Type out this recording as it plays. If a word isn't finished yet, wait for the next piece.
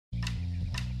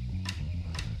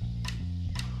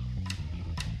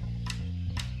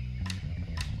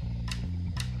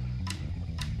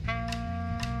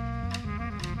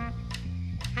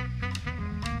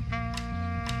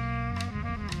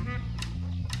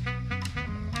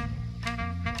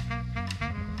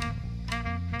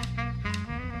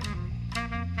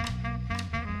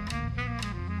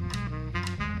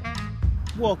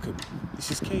Welcome, this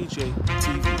is KJ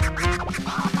TV.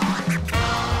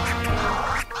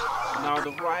 Now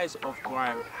the rise of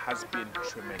grime has been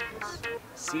tremendous.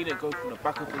 Seeing it go from the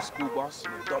back of a school bus,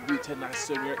 W10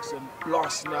 Sony Ericsson,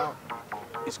 blasting out,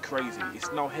 is crazy.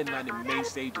 It's now headlining main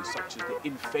stages such as the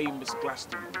infamous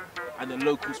Glastonbury and the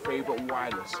locals' favourite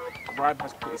Wireless. Grime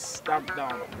has put its stamp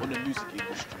down on the music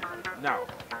industry. Now,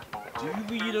 do you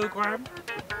really know grime?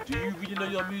 Do you really know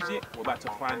your music? We're about to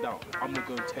find out. I'm gonna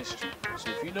go and test you. So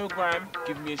if you know grime,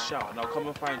 give me a shout and I'll come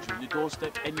and find you on your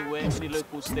doorstep, anywhere, any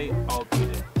local state, I'll be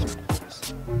there.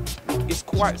 It's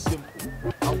quite simple.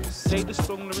 I will say the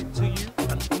song lyric to you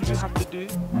and all you have to do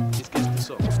is guess the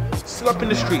song. Still up in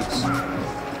the streets,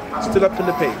 still up in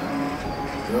the paper.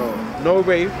 No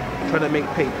rave, trying to make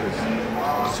papers.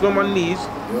 Still on my knees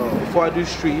before I do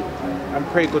street and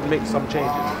pray God make some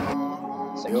changes.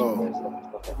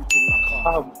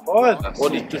 Oh, what? Or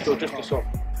just the song?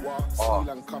 Oh, I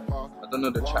don't know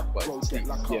the track, but it's deep.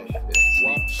 Yeah.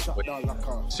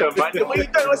 So man, the way you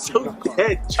done was so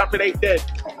dead. Trapping ain't dead.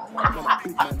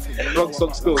 Wrong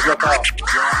song still, drop out.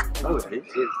 Oh, it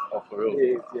is. Oh, for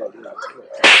real.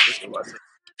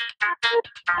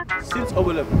 Since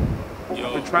 011,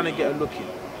 I've been trying to get a look in.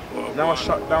 Now I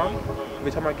shut down.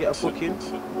 Every time I get a booking,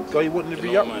 girl, you want to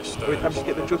re-up? Every time she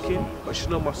get the joke in, but she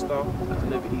know my style. I can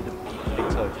never eat them big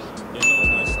toes.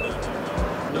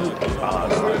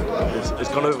 It's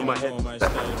gone over my head.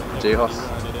 J-Hoss.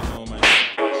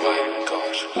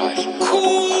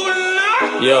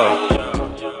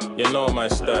 Yo, you know my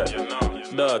style.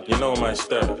 Dog, you know my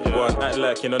style. Go and act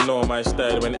like you don't know my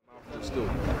style when Still.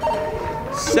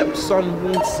 Sepson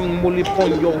won't sing Molly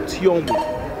Pon yo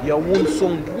Tiongo. You won't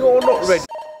song, you're not ready.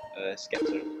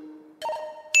 Skepta.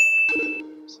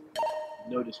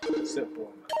 No, this simple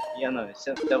one. Yeah, no, it's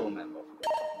Devilman.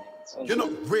 You're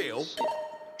not real.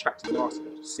 Track to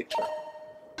nasty, sick track.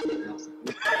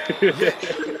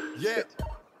 Yeah.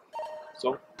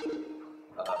 Song?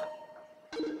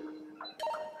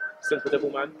 Simple Devil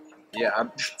Man. Yeah,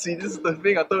 see, this is the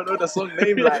thing. I don't know the song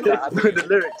name like that. I know the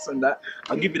lyrics and that.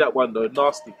 I'll give you that one though,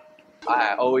 nasty.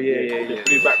 Oh, yeah. The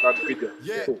blue background video.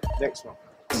 Yeah. Cool. Next one.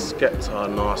 Skepta,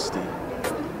 nasty.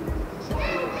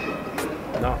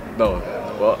 No. No.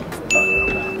 What?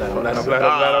 I'm lying.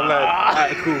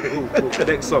 Alright, cool.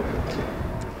 Next song.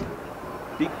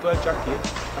 Big Bird Jacket,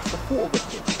 that's the thought of a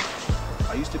thing.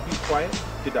 I used to be quiet,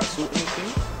 did that sort of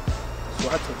thing. So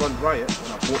I had to run riot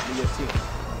when I bought me a team.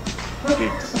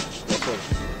 Gigs. What's on?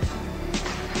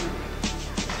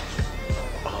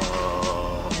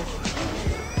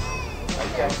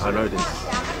 I know this.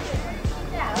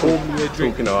 Pour me a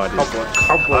drink. Talking about this. Come on.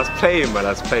 I was playing, man. I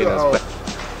was playing.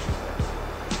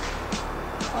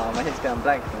 My head's going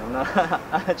blank, man. No,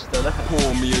 I just don't know.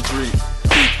 Pour me a drink.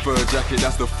 Big fur jacket,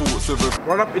 that's the thoughts of a.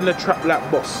 Run up in the trap like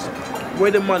boss.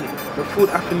 Where the money? The food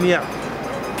up in the app.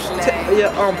 Take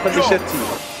your arm for the shetty.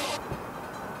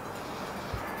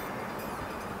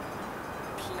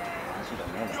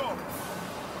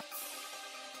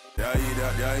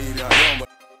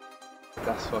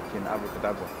 That's fucking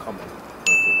abracadabra. Come on.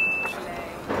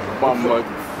 Bumbo.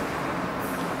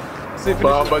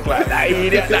 Bumbo like that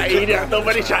idiot.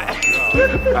 Nobody try.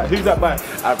 Right, who's that by?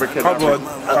 Abracadabra.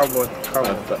 Come on.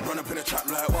 Run up in the trap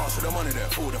like wow, so the money there,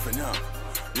 food up and yeah.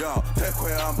 Yo, take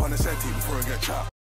away I'm on the set before I get chopped.